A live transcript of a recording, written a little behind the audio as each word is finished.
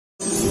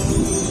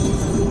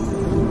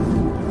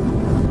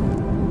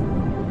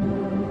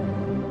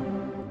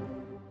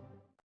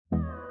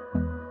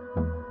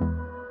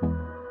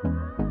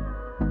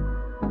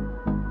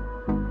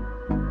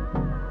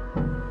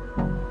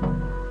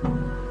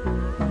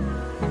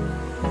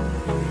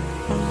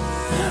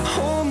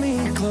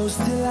Close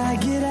till I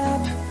get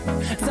up.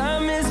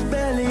 Time is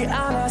barely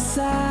on our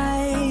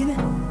side.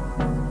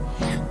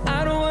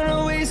 I don't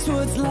wanna waste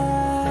what's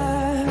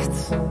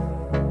left.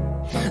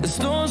 The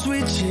storms we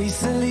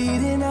chase are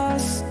leading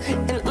us,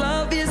 and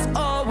love is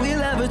all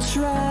we'll ever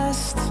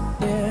trust.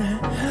 Yeah,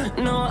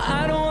 no,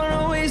 I don't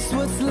wanna waste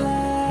what's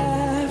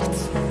left.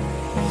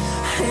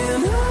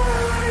 And on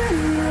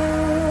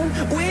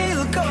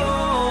we'll go,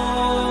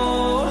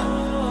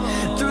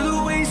 through the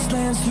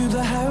wastelands, through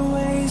the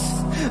highways,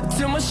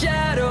 till my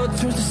shadow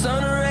turns to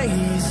sun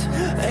rays.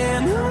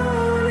 And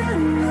on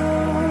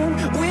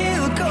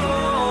we'll go,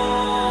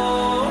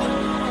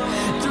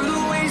 through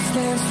the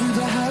wastelands, through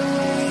the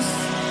highways,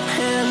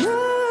 and on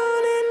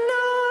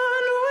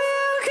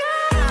we'll go.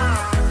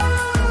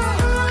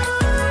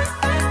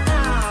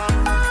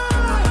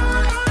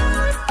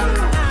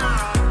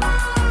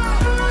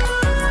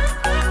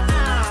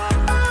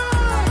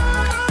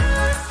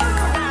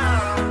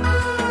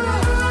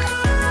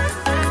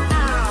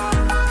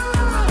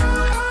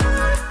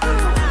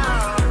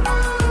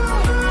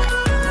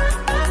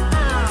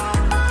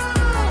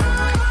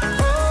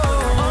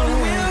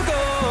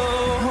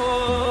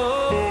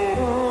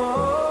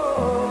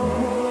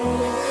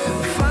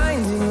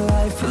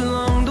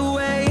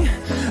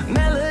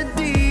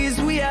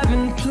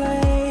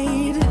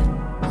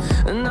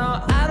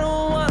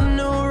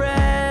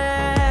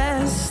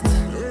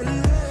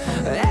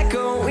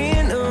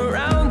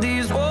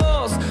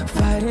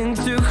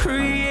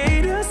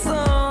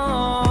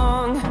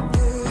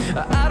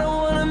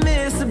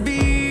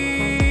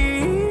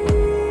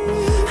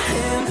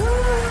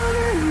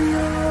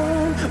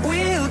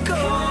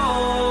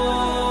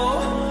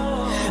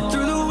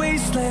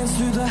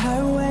 Through the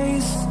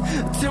highways,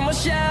 till my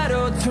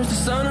shadow turns to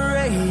sun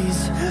rays.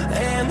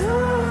 And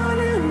on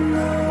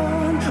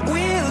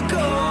we'll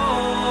go,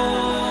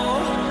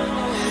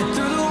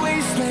 through the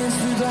wastelands,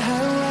 through the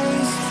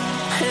highways,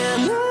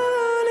 and on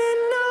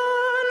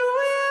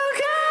we'll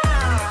go.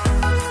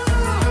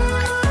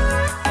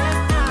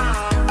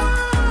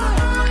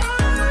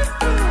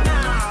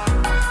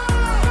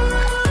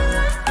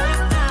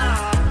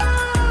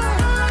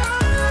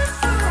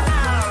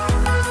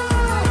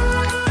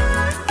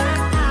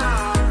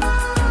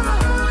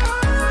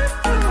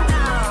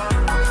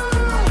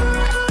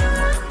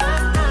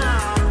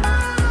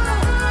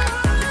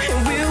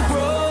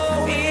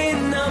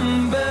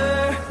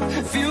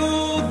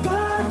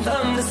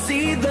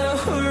 See the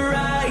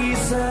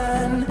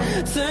horizon,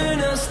 turn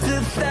us to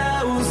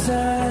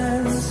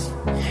thousands,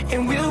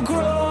 and we'll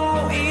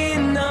grow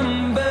in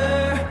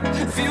number,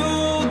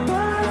 fueled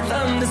by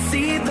them to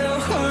see the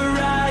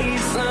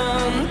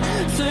horizon,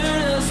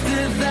 turn us to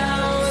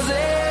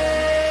thousands,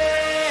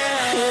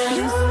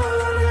 and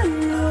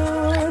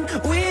on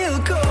we'll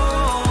go,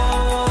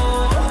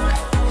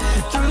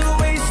 through the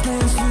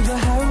wastelands, through the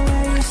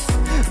highways,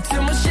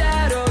 till my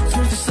shadow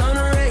turns to sun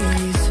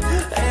rays.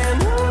 And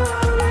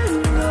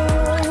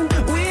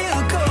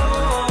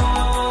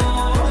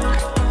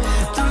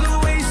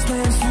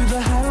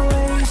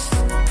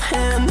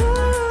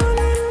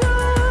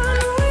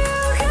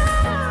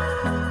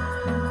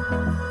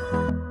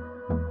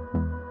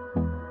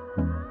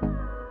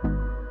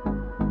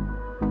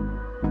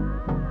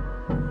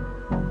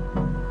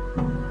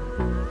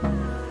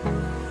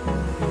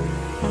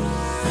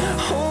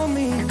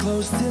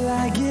close till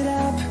I get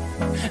up.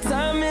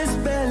 Time is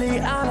barely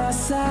on our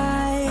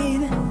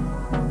side.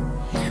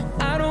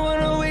 I don't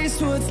wanna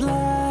waste what's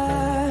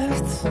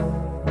left.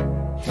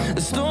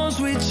 The storms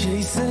we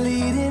chase are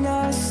leading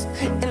us,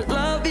 and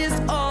love is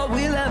all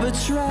we'll ever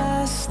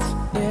trust.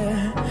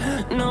 Yeah,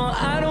 no,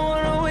 I don't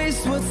wanna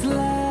waste what's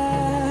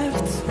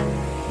left.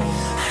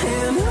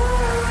 And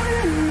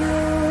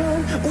on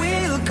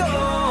we'll go,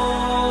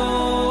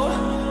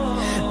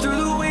 through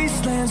the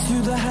wastelands,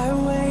 through the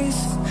highways,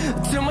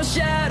 till my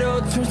shadow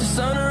turns to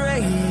sun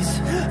rays.